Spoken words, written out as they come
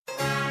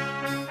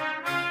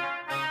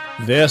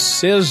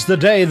This is the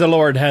day the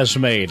Lord has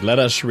made. Let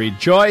us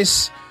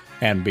rejoice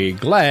and be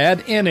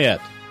glad in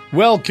it.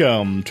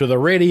 Welcome to the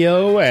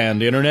radio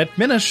and internet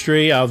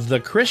ministry of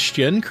the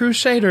Christian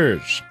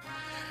Crusaders.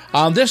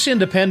 On this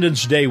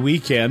Independence Day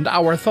weekend,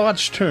 our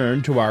thoughts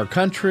turn to our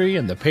country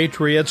and the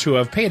patriots who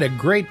have paid a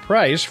great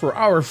price for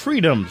our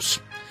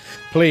freedoms.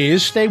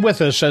 Please stay with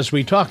us as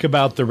we talk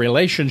about the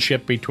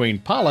relationship between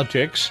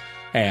politics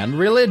and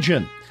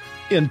religion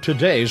in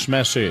today's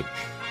message.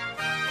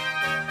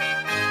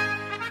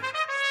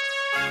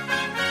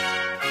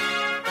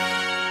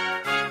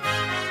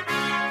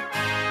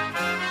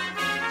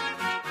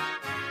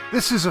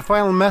 This is a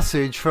final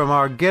message from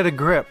our Get a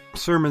Grip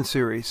sermon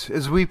series.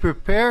 As we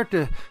prepare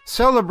to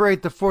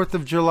celebrate the 4th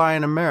of July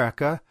in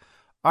America,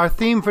 our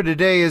theme for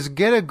today is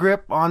Get a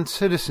Grip on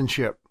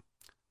Citizenship.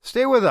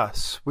 Stay with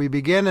us. We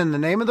begin in the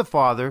name of the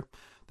Father,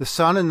 the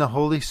Son, and the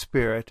Holy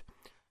Spirit.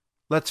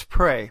 Let's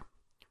pray.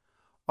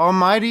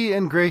 Almighty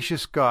and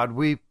gracious God,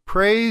 we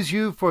praise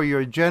you for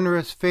your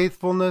generous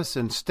faithfulness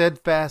and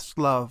steadfast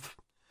love.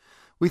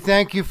 We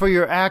thank you for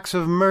your acts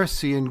of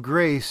mercy and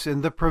grace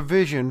and the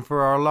provision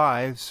for our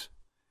lives.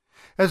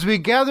 As we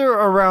gather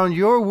around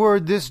your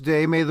word this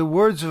day, may the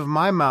words of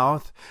my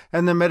mouth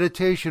and the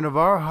meditation of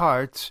our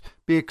hearts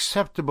be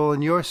acceptable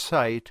in your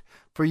sight,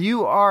 for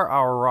you are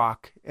our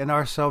rock and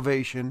our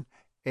salvation.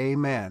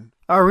 Amen.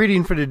 Our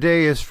reading for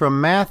today is from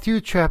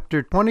Matthew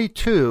chapter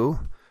 22,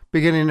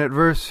 beginning at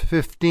verse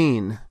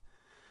 15.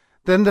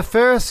 Then the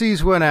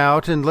Pharisees went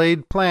out and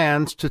laid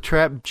plans to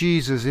trap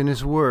Jesus in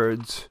his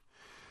words.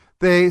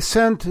 They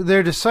sent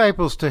their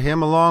disciples to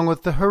him along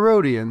with the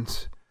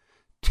Herodians.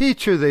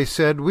 Teacher, they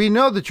said, we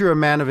know that you're a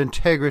man of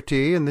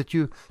integrity and that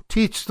you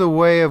teach the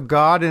way of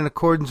God in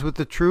accordance with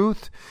the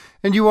truth,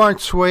 and you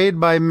aren't swayed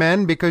by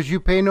men because you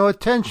pay no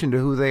attention to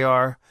who they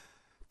are.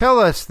 Tell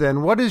us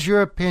then, what is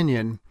your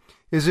opinion?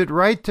 Is it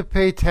right to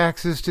pay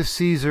taxes to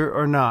Caesar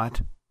or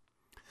not?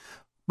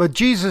 But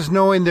Jesus,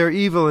 knowing their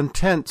evil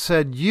intent,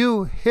 said,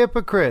 You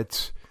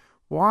hypocrites,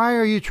 why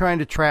are you trying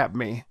to trap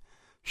me?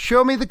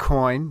 Show me the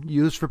coin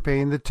used for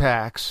paying the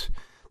tax.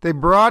 They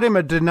brought him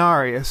a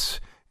denarius,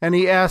 and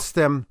he asked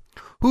them,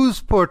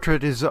 Whose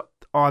portrait is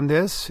on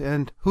this,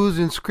 and whose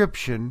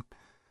inscription?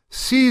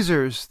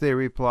 Caesar's, they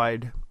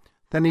replied.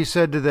 Then he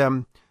said to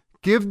them,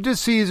 Give to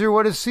Caesar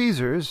what is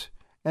Caesar's,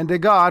 and to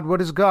God what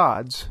is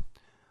God's.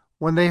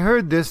 When they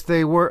heard this,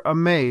 they were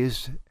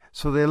amazed,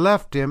 so they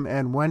left him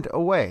and went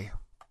away.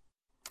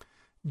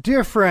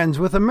 Dear friends,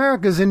 with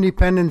America's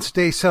Independence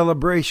Day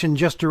celebration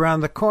just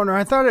around the corner,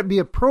 I thought it'd be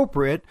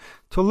appropriate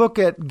to look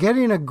at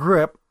getting a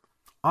grip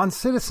on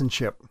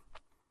citizenship.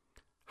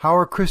 How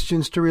are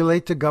Christians to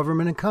relate to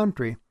government and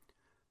country?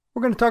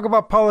 We're going to talk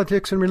about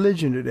politics and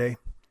religion today.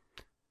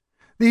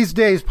 These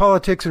days,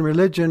 politics and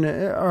religion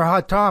are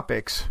hot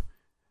topics.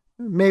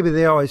 Maybe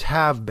they always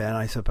have been,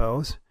 I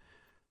suppose.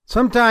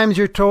 Sometimes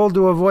you're told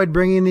to avoid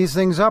bringing these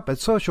things up at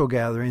social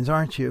gatherings,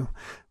 aren't you?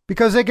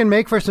 Because they can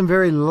make for some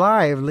very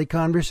lively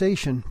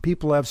conversation.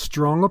 People have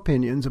strong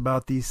opinions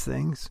about these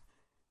things,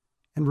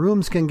 and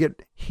rooms can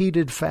get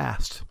heated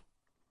fast.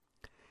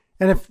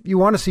 And if you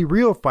want to see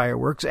real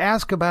fireworks,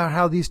 ask about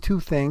how these two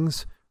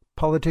things,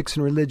 politics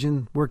and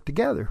religion, work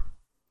together.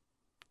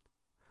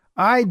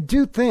 I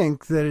do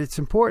think that it's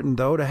important,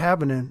 though, to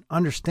have an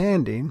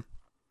understanding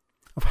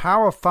of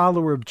how a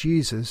follower of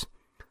Jesus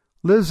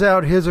lives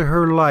out his or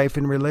her life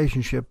in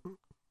relationship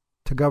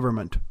to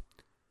government.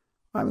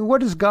 I mean,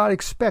 what does God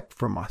expect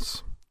from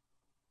us?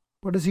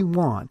 What does he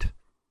want?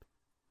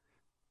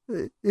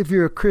 If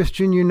you're a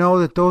Christian, you know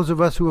that those of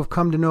us who have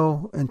come to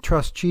know and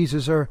trust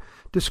Jesus are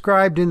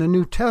described in the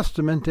New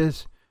Testament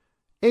as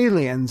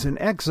aliens and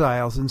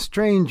exiles and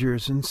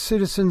strangers and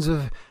citizens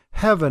of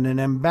heaven and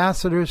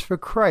ambassadors for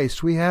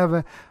Christ. We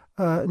have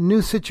a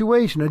new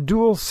situation, a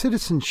dual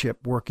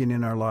citizenship working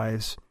in our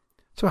lives.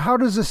 So how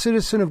does a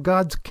citizen of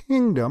God's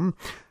kingdom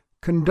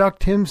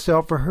conduct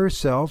himself or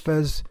herself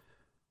as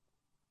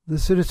the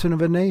citizen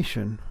of a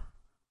nation?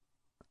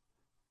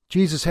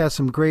 Jesus has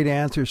some great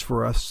answers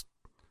for us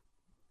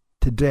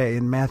today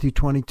in Matthew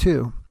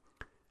 22.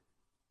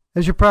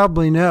 As you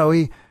probably know,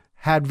 he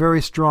had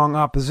very strong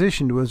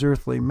opposition to his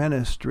earthly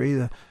ministry.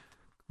 The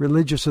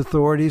religious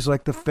authorities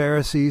like the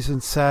Pharisees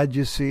and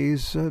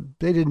Sadducees,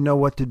 they didn't know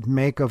what to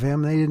make of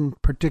him. They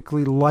didn't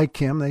particularly like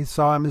him. They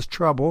saw him as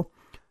trouble.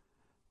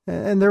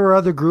 And there were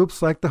other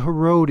groups like the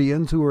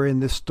Herodians who are in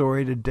this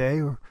story today,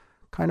 or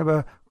kind of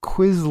a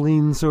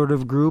Quisling sort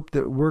of group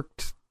that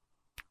worked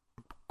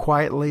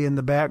quietly in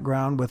the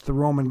background with the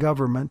Roman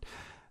government.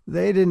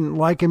 They didn't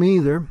like him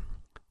either,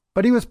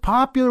 but he was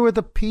popular with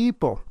the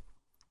people,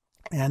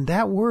 and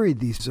that worried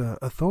these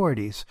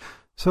authorities.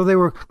 So they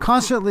were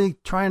constantly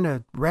trying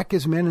to wreck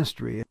his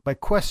ministry by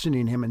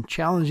questioning him and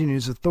challenging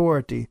his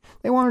authority.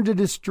 They wanted to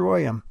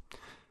destroy him.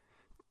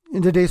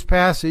 In today's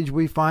passage,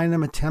 we find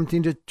them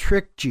attempting to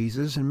trick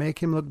Jesus and make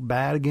him look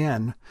bad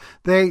again.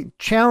 They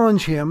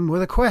challenge him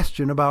with a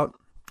question about,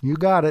 you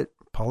got it,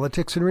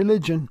 politics and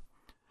religion.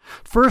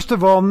 First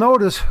of all,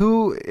 notice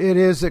who it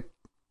is that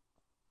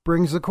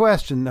brings the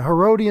question. The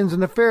Herodians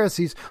and the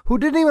Pharisees, who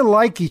didn't even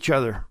like each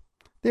other.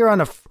 They're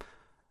on a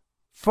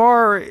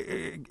far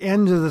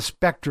end of the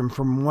spectrum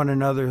from one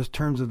another in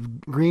terms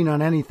of green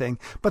on anything.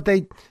 But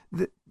they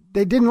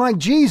didn't like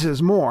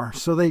Jesus more,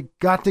 so they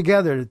got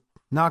together to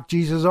knock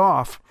Jesus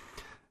off.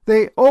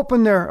 They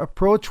open their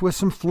approach with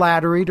some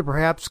flattery to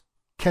perhaps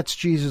catch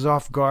Jesus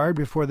off guard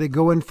before they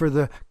go in for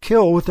the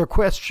kill with their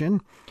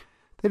question.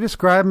 They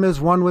describe him as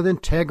one with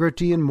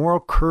integrity and moral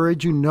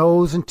courage who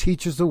knows and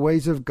teaches the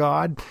ways of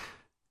God.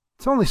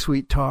 It's only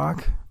sweet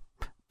talk.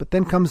 But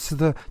then comes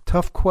the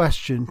tough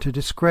question to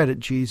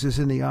discredit Jesus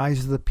in the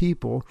eyes of the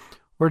people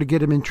or to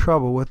get him in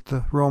trouble with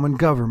the Roman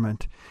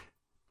government.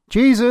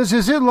 Jesus,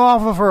 is it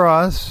lawful for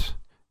us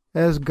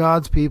as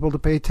God's people to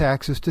pay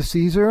taxes to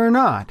Caesar or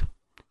not?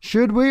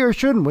 Should we or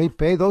shouldn't we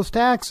pay those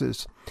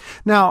taxes?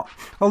 Now,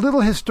 a little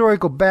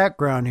historical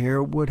background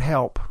here would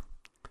help.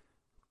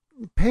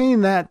 Paying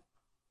that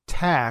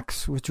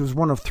tax, which was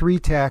one of 3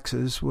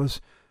 taxes,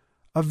 was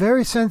a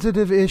very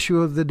sensitive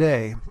issue of the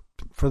day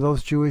for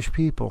those Jewish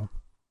people.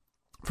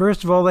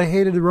 First of all, they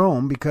hated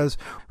Rome because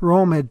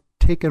Rome had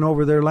taken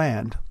over their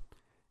land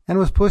and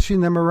was pushing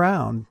them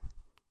around.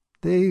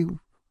 They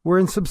were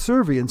in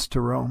subservience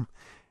to Rome.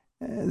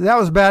 That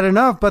was bad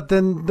enough, but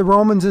then the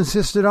Romans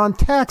insisted on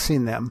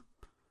taxing them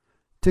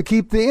to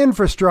keep the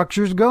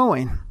infrastructures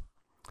going.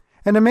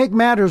 And to make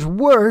matters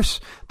worse,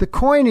 the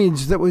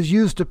coinage that was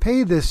used to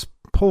pay this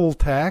poll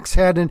tax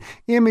had an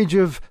image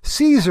of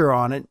Caesar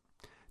on it,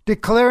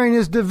 declaring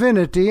his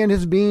divinity and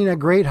his being a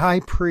great high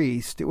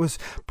priest. It was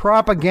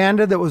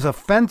propaganda that was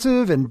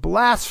offensive and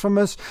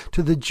blasphemous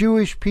to the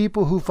Jewish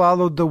people who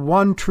followed the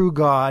one true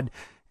God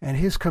and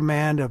his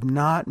command of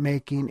not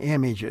making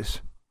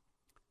images.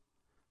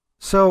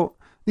 So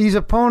these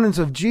opponents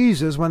of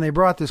Jesus, when they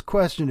brought this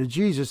question to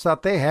Jesus,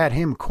 thought they had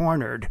him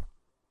cornered.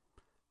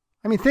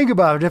 I mean, think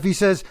about it. If he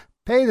says,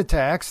 pay the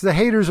tax, the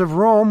haters of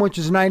Rome, which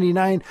is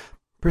 99%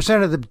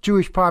 of the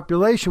Jewish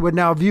population, would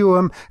now view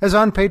him as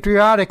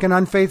unpatriotic and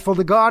unfaithful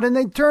to God, and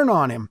they'd turn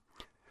on him.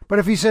 But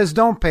if he says,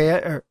 don't pay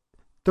it,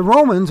 the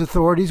Romans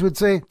authorities would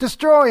say,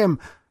 destroy him,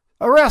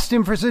 arrest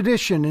him for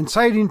sedition,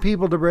 inciting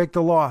people to break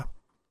the law.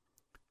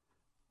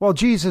 Well,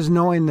 Jesus,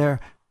 knowing their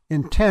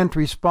intent,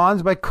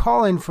 responds by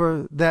calling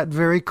for that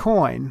very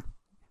coin,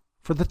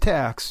 for the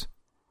tax,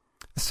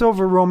 a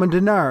silver Roman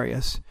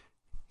denarius.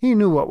 He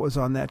knew what was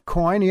on that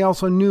coin. He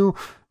also knew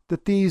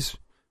that these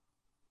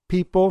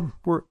people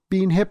were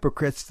being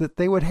hypocrites, that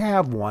they would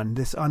have one,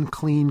 this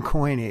unclean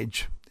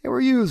coinage. They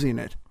were using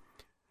it.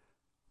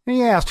 And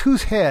he asked,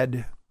 whose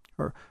head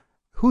or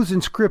whose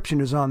inscription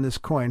is on this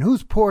coin?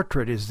 Whose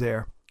portrait is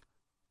there?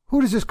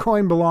 Who does this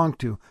coin belong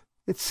to?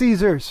 It's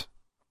Caesar's.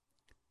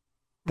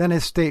 Then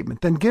his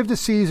statement, then give to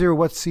Caesar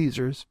what's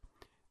Caesar's,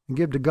 and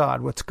give to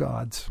God what's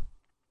God's.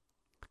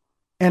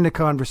 End of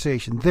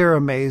conversation. They're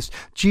amazed.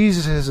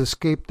 Jesus has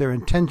escaped their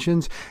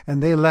intentions,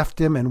 and they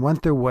left him and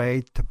went their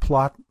way to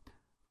plot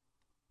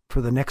for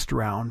the next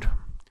round.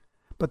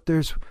 But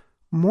there's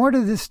more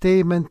to this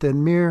statement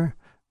than mere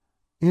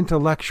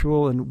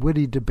intellectual and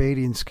witty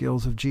debating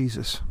skills of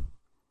Jesus.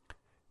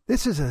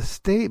 This is a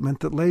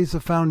statement that lays the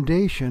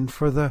foundation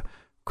for the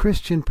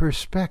Christian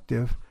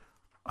perspective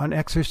on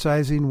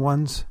exercising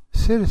one's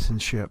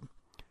citizenship.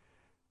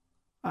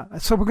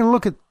 So we're going to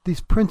look at these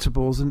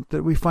principles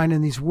that we find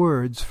in these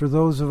words for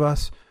those of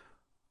us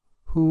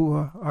who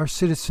are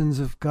citizens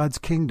of God's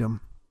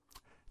kingdom.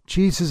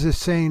 Jesus is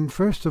saying,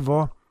 first of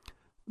all,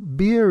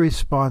 be a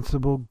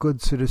responsible,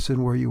 good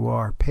citizen where you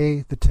are.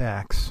 Pay the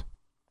tax.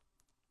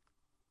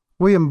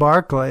 William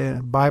Barclay,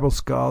 a Bible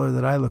scholar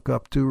that I look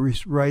up to,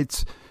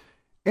 writes,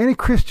 any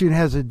Christian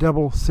has a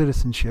double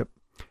citizenship.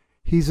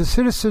 He's a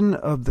citizen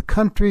of the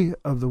country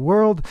of the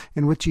world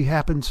in which he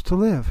happens to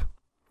live.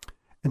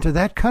 And to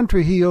that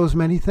country he owes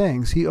many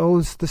things. He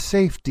owes the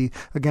safety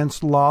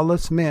against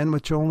lawless men,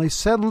 which only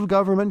settled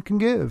government can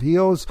give. He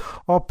owes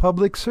all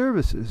public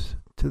services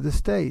to the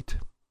state.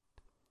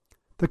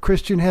 The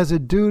Christian has a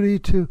duty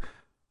to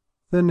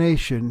the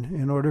nation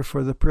in order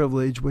for the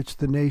privilege which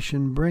the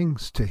nation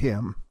brings to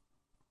him.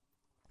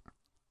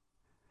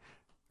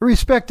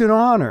 Respect and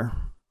honor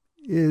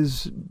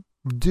is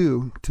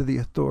due to the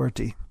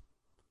authority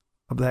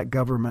of that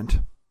government.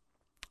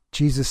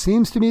 Jesus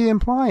seems to be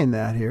implying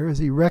that here as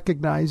he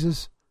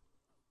recognizes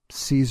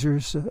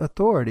Caesar's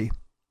authority.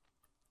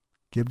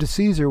 Give to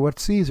Caesar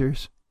what's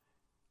Caesar's.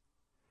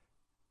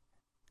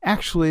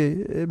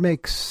 Actually, it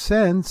makes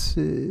sense.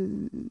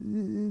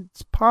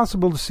 It's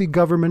possible to see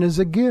government as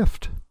a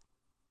gift.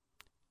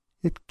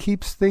 It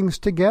keeps things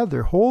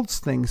together, holds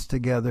things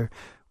together.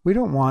 We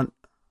don't want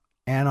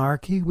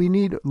anarchy. We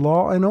need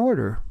law and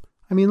order.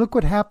 I mean, look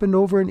what happened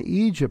over in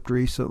Egypt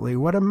recently.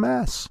 What a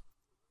mess.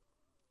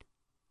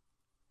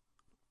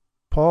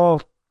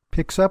 Paul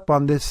picks up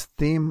on this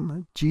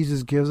theme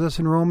Jesus gives us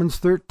in Romans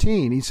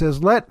 13. He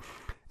says, let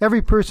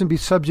every person be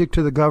subject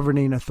to the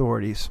governing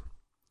authorities.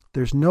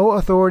 There's no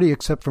authority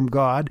except from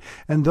God,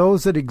 and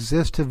those that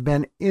exist have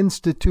been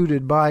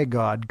instituted by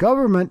God.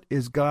 Government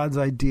is God's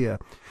idea.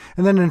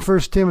 And then in 1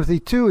 Timothy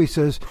 2, he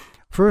says,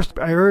 first,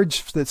 I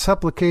urge that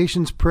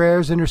supplications,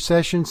 prayers,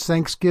 intercessions,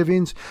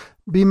 thanksgivings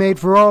be made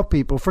for all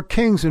people, for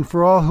kings and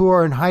for all who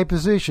are in high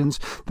positions,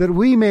 that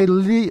we may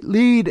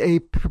lead a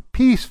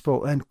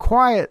peaceful and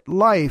quiet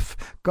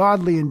life,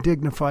 godly and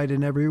dignified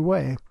in every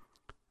way.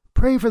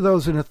 Pray for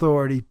those in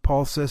authority,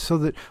 Paul says, so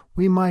that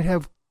we might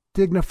have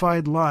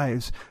dignified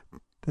lives,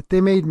 that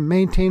they may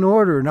maintain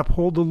order and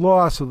uphold the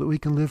law so that we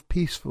can live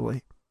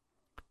peacefully.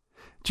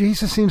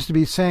 Jesus seems to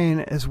be saying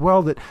as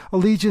well that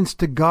allegiance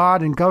to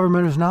God and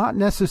government is not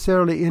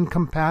necessarily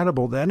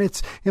incompatible then.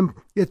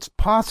 It's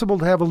possible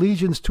to have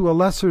allegiance to a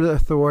lesser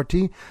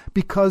authority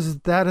because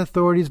that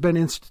authority has been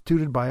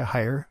instituted by a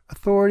higher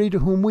authority to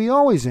whom we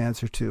always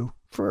answer to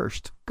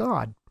first,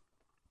 God.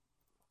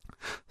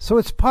 So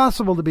it's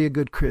possible to be a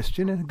good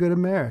Christian and a good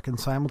American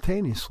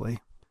simultaneously.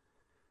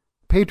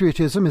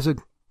 Patriotism is a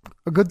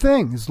good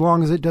thing as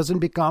long as it doesn't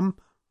become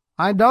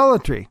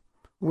idolatry,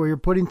 where you're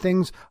putting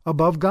things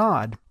above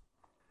God.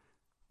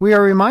 We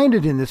are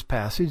reminded in this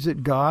passage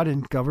that God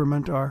and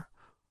government are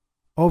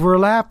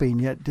overlapping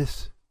yet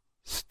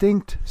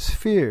distinct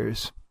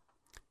spheres,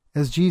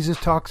 as Jesus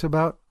talks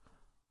about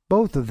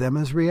both of them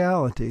as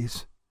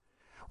realities.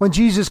 When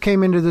Jesus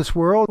came into this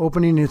world,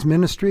 opening his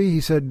ministry,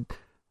 he said,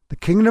 "The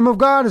kingdom of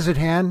God is at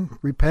hand.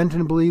 Repent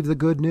and believe the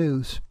good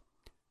news."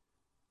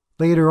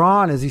 Later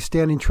on, as he's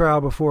standing trial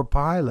before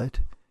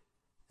Pilate,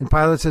 and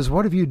Pilate says,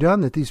 "What have you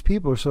done that these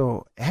people are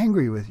so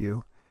angry with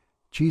you?"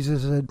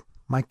 Jesus said,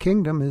 "My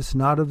kingdom is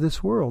not of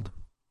this world.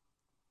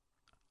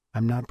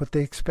 I'm not what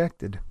they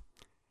expected."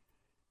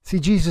 See,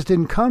 Jesus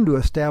didn't come to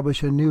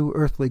establish a new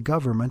earthly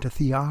government, a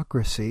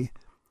theocracy.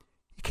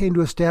 He came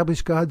to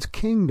establish God's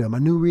kingdom, a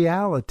new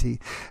reality.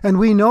 And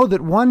we know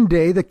that one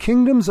day the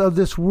kingdoms of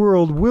this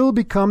world will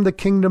become the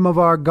kingdom of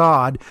our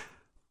God.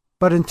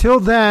 But until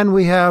then,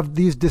 we have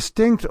these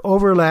distinct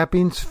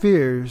overlapping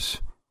spheres.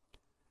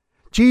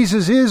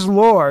 Jesus is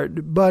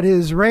Lord, but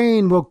his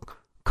reign will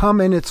come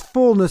in its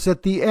fullness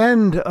at the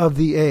end of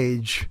the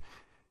age.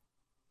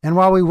 And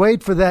while we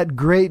wait for that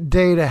great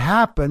day to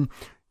happen,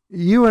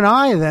 you and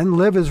I then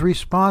live as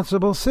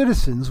responsible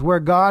citizens where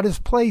God has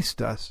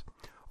placed us,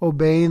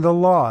 obeying the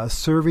laws,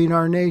 serving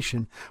our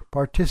nation,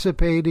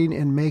 participating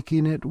in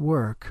making it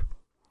work.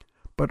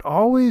 But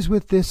always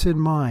with this in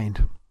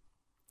mind,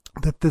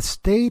 that the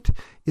state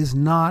is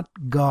not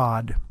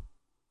God.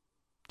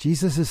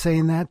 Jesus is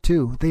saying that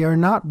too. They are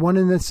not one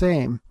and the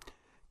same.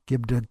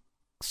 Give to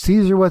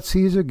Caesar what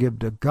Caesar, give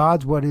to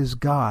God what is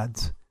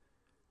God's.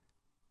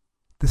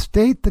 The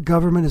state, the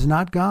government, is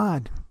not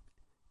God.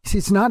 You see,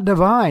 it's not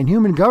divine.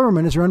 Human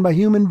government is run by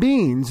human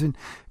beings and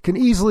can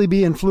easily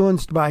be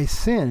influenced by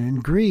sin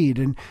and greed,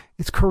 and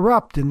it's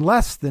corrupt and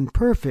less than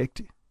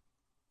perfect.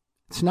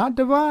 It's not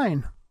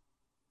divine.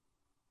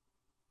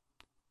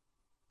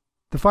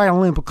 The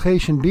final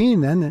implication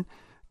being then that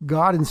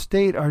God and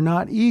state are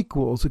not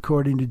equals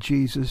according to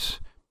Jesus.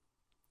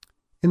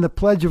 In the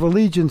Pledge of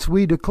Allegiance,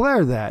 we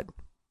declare that.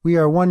 We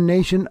are one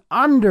nation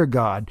under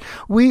God.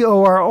 We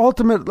owe our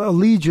ultimate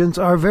allegiance,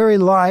 our very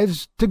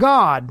lives, to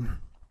God.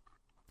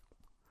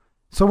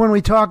 So when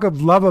we talk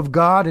of love of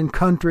God and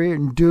country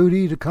and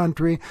duty to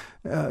country,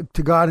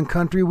 to God and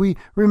country, we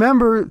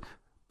remember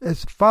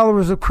as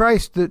followers of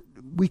Christ that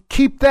we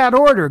keep that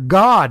order,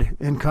 God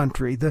and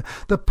country. The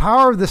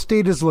power of the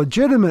state is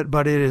legitimate,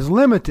 but it is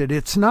limited.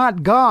 It's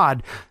not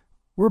God.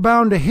 We're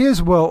bound to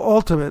his will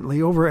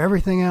ultimately over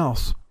everything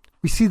else.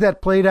 We see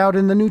that played out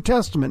in the New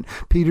Testament.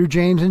 Peter,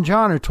 James, and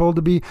John are told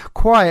to be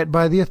quiet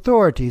by the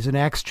authorities in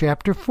Acts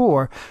chapter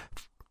 4.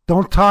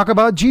 Don't talk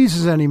about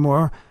Jesus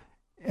anymore.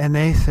 And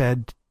they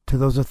said to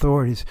those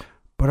authorities,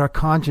 but our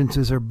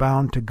consciences are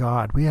bound to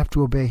God. We have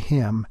to obey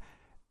him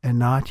and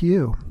not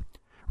you.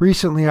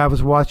 Recently, I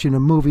was watching a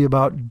movie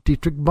about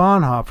Dietrich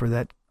Bonhoeffer,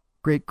 that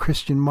great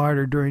Christian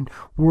martyr during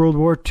World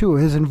War II,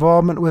 his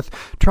involvement with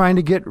trying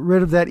to get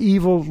rid of that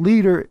evil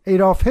leader,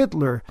 Adolf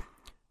Hitler.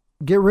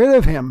 Get rid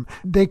of him.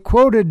 They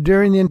quoted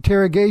during the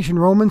interrogation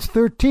Romans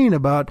 13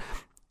 about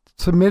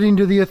submitting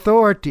to the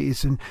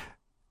authorities, and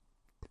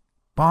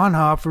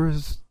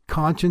Bonhoeffer's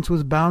conscience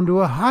was bound to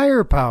a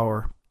higher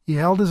power. He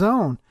held his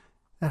own.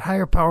 That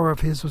higher power of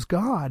his was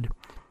God.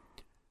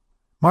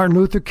 Martin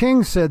Luther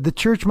King said the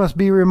church must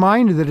be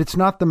reminded that it's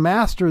not the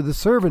master or the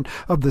servant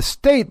of the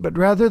state, but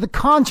rather the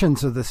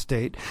conscience of the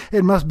state.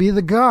 It must be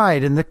the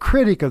guide and the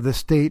critic of the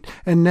state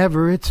and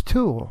never its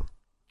tool.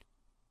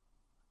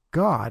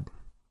 God,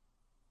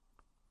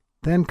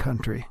 then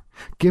country.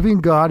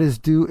 Giving God his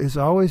due is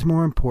always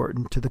more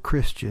important to the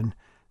Christian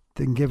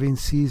than giving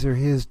Caesar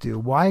his due.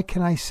 Why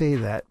can I say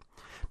that?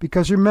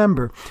 Because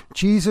remember,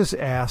 Jesus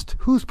asked,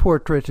 whose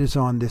portrait is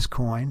on this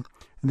coin?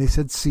 And they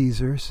said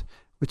Caesar's,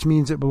 which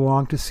means it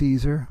belonged to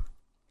Caesar.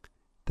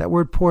 That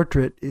word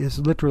portrait is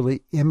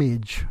literally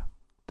image,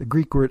 the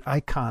Greek word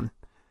icon.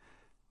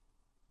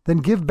 Then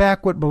give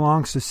back what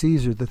belongs to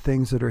Caesar, the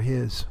things that are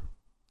his,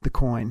 the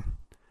coin,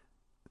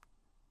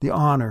 the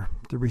honor,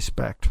 the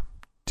respect,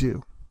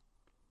 due.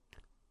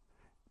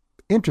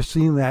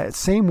 Interesting, that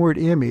same word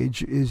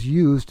image is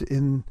used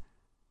in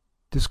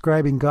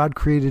describing God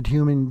created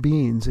human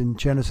beings in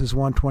Genesis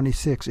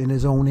 1:26 in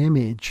his own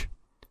image.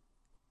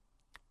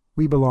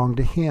 We belong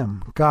to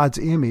him. God's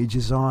image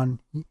is on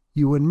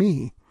you and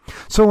me.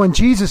 So when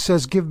Jesus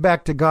says give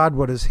back to God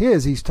what is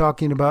his, he's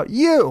talking about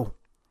you,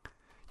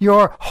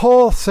 your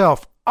whole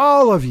self,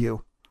 all of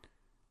you.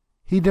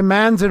 He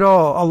demands it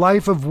all, a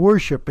life of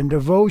worship and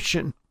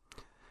devotion.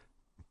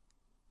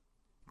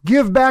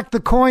 Give back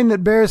the coin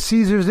that bears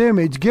Caesar's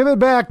image. Give it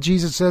back,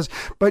 Jesus says,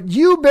 but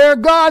you bear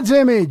God's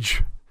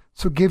image.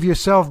 So give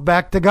yourself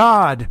back to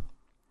God,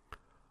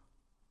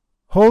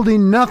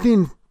 holding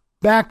nothing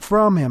back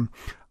from him.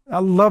 I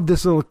love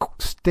this little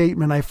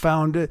statement I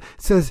found. It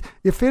says,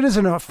 if it is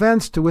an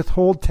offense to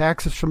withhold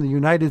taxes from the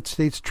United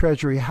States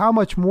Treasury, how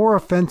much more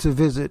offensive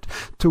is it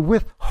to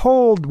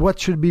withhold what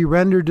should be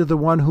rendered to the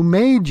one who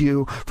made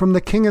you from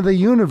the King of the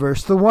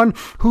universe, the one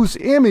whose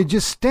image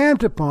is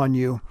stamped upon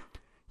you?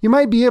 You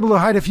might be able to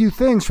hide a few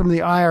things from the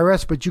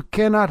IRS, but you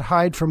cannot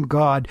hide from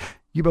God.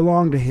 You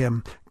belong to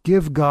him.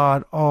 Give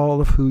God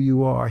all of who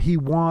you are. He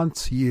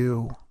wants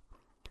you.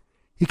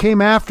 He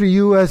came after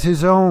you as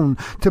his own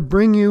to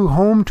bring you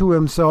home to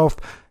himself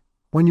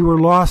when you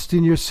were lost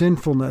in your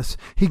sinfulness.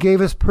 He gave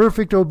his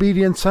perfect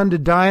obedient Son to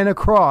die on a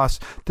cross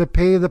to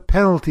pay the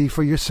penalty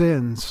for your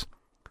sins.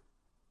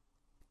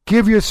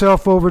 Give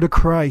yourself over to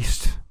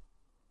Christ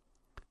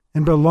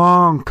and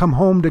belong. Come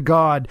home to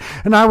God.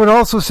 And I would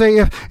also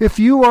say, if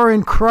you are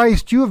in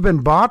Christ, you have been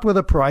bought with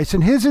a price,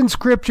 and his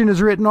inscription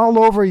is written all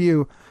over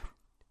you.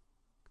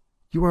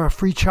 You are a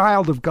free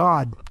child of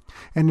God.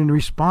 And in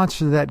response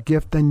to that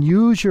gift, then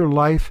use your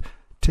life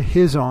to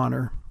his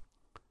honor,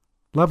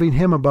 loving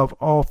him above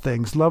all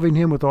things, loving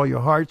him with all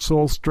your heart,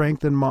 soul,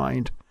 strength, and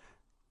mind.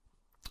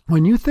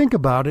 When you think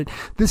about it,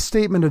 this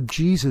statement of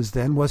Jesus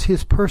then was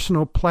his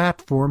personal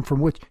platform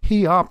from which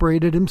he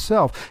operated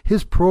himself,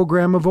 his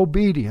program of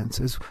obedience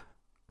as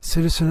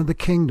citizen of the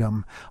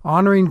kingdom,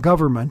 honoring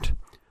government,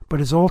 but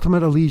his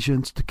ultimate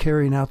allegiance to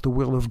carrying out the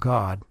will of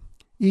God,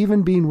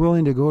 even being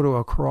willing to go to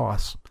a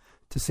cross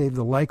to save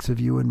the likes of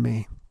you and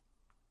me.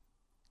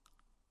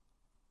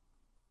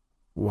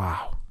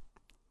 Wow.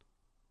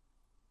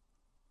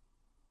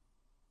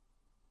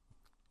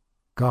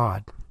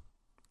 God,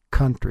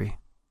 country.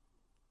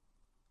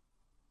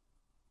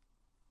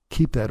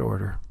 Keep that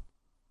order.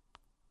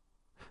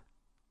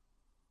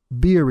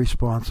 Be a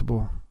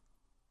responsible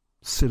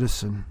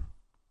citizen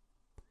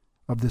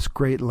of this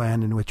great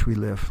land in which we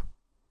live.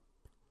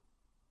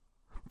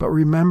 But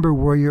remember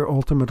where your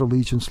ultimate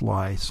allegiance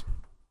lies.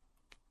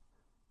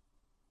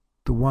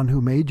 The one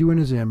who made you in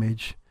his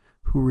image,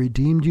 who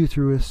redeemed you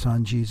through his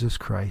Son, Jesus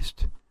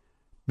Christ.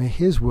 May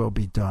his will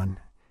be done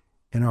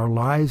in our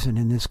lives and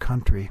in this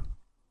country.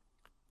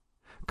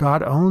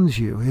 God owns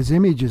you. His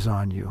image is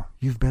on you.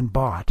 You've been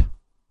bought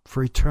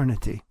for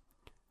eternity.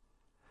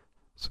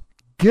 So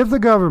give the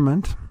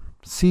government,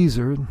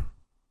 Caesar,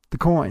 the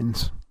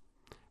coins,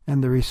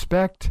 and the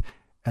respect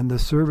and the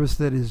service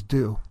that is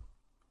due.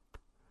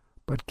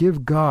 But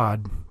give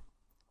God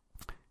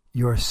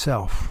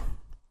yourself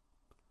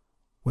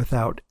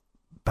without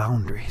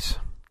boundaries.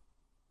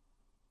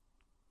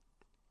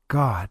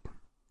 God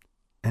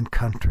and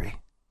country,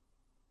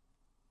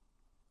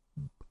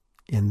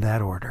 in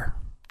that order.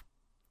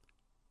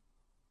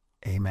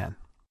 Amen.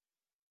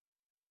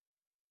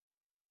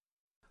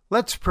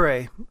 Let's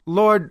pray.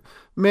 Lord,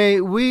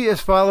 may we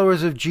as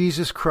followers of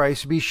Jesus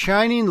Christ be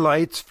shining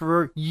lights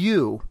for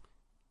you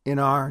in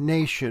our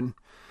nation.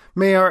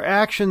 May our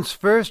actions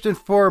first and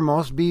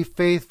foremost be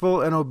faithful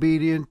and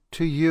obedient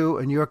to you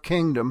and your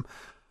kingdom,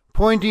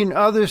 pointing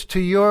others to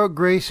your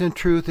grace and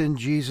truth in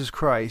Jesus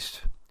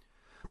Christ.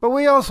 But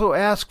we also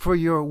ask for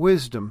your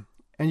wisdom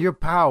and your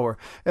power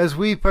as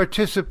we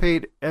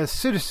participate as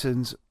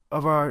citizens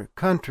of our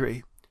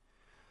country,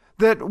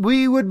 that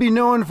we would be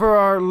known for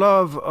our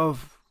love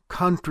of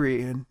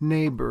country and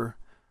neighbor,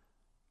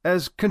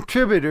 as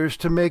contributors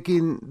to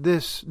making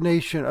this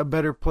nation a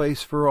better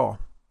place for all.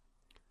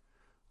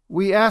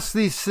 We ask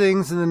these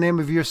things in the name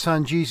of your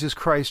Son, Jesus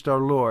Christ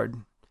our Lord.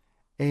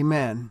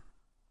 Amen.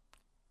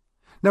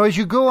 Now, as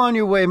you go on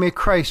your way, may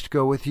Christ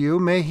go with you.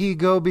 May he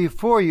go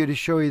before you to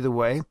show you the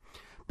way,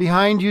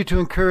 behind you to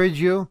encourage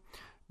you,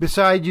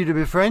 beside you to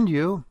befriend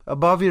you,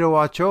 above you to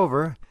watch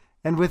over,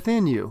 and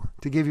within you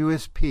to give you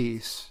his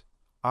peace.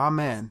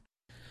 Amen.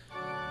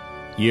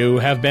 You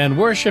have been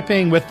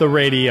worshiping with the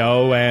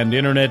radio and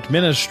internet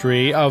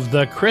ministry of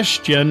the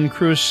Christian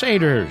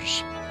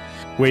Crusaders.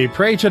 We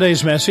pray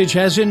today's message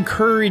has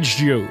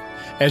encouraged you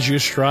as you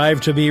strive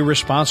to be a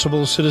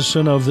responsible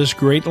citizen of this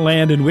great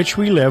land in which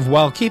we live,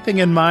 while keeping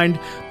in mind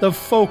the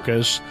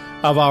focus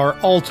of our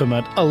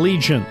ultimate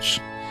allegiance.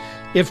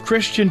 If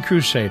Christian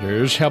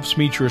Crusaders helps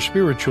meet your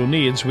spiritual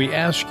needs, we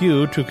ask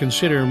you to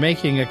consider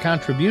making a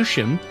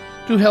contribution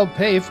to help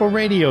pay for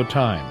radio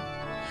time.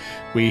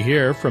 We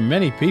hear from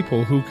many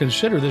people who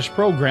consider this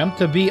program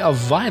to be of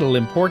vital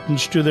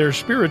importance to their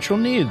spiritual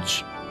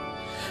needs.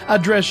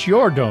 Address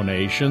your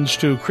donations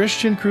to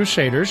Christian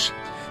Crusaders,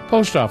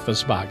 Post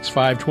Office Box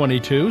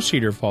 522,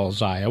 Cedar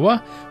Falls,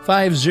 Iowa,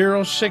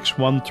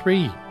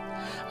 50613.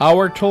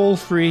 Our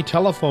toll-free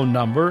telephone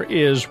number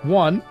is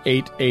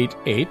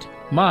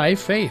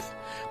 1-888-MY-FAITH.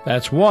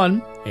 That's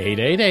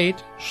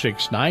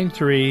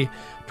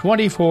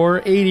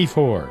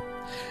 1-888-693-2484.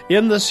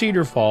 In the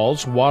Cedar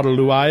Falls,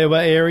 Waterloo,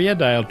 Iowa area,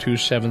 dial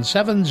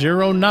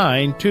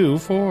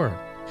 277-0924.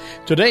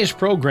 Today's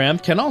program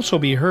can also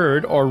be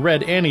heard or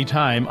read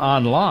anytime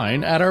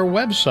online at our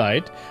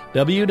website,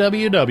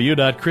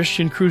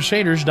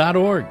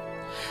 www.christiancrusaders.org,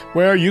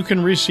 where you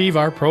can receive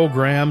our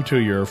program to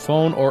your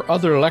phone or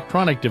other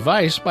electronic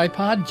device by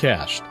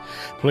podcast.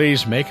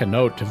 Please make a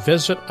note to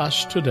visit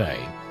us today.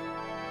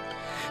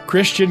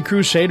 Christian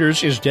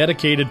Crusaders is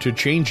dedicated to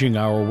changing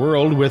our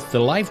world with the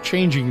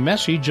life-changing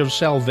message of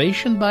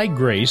salvation by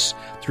grace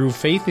through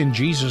faith in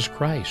Jesus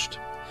Christ.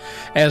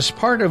 As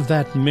part of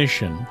that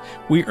mission,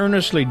 we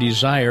earnestly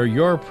desire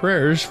your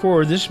prayers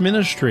for this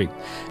ministry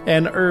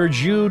and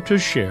urge you to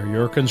share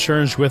your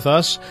concerns with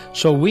us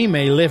so we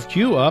may lift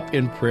you up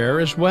in prayer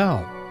as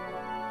well.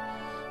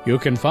 You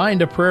can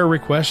find a prayer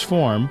request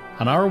form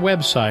on our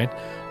website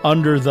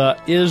under the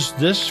Is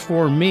This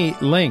For Me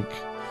link.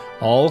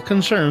 All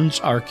concerns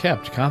are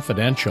kept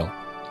confidential.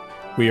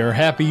 We are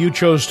happy you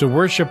chose to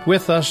worship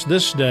with us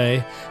this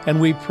day, and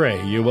we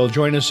pray you will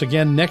join us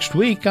again next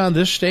week on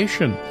this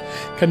station.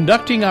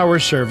 Conducting our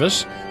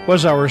service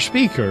was our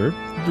speaker,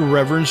 the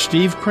Reverend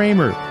Steve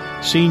Kramer,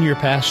 Senior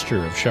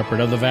Pastor of Shepherd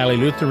of the Valley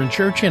Lutheran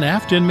Church in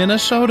Afton,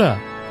 Minnesota.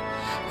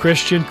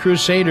 Christian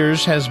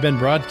Crusaders has been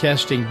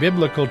broadcasting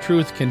biblical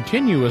truth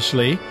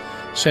continuously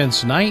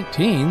since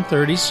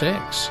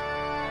 1936.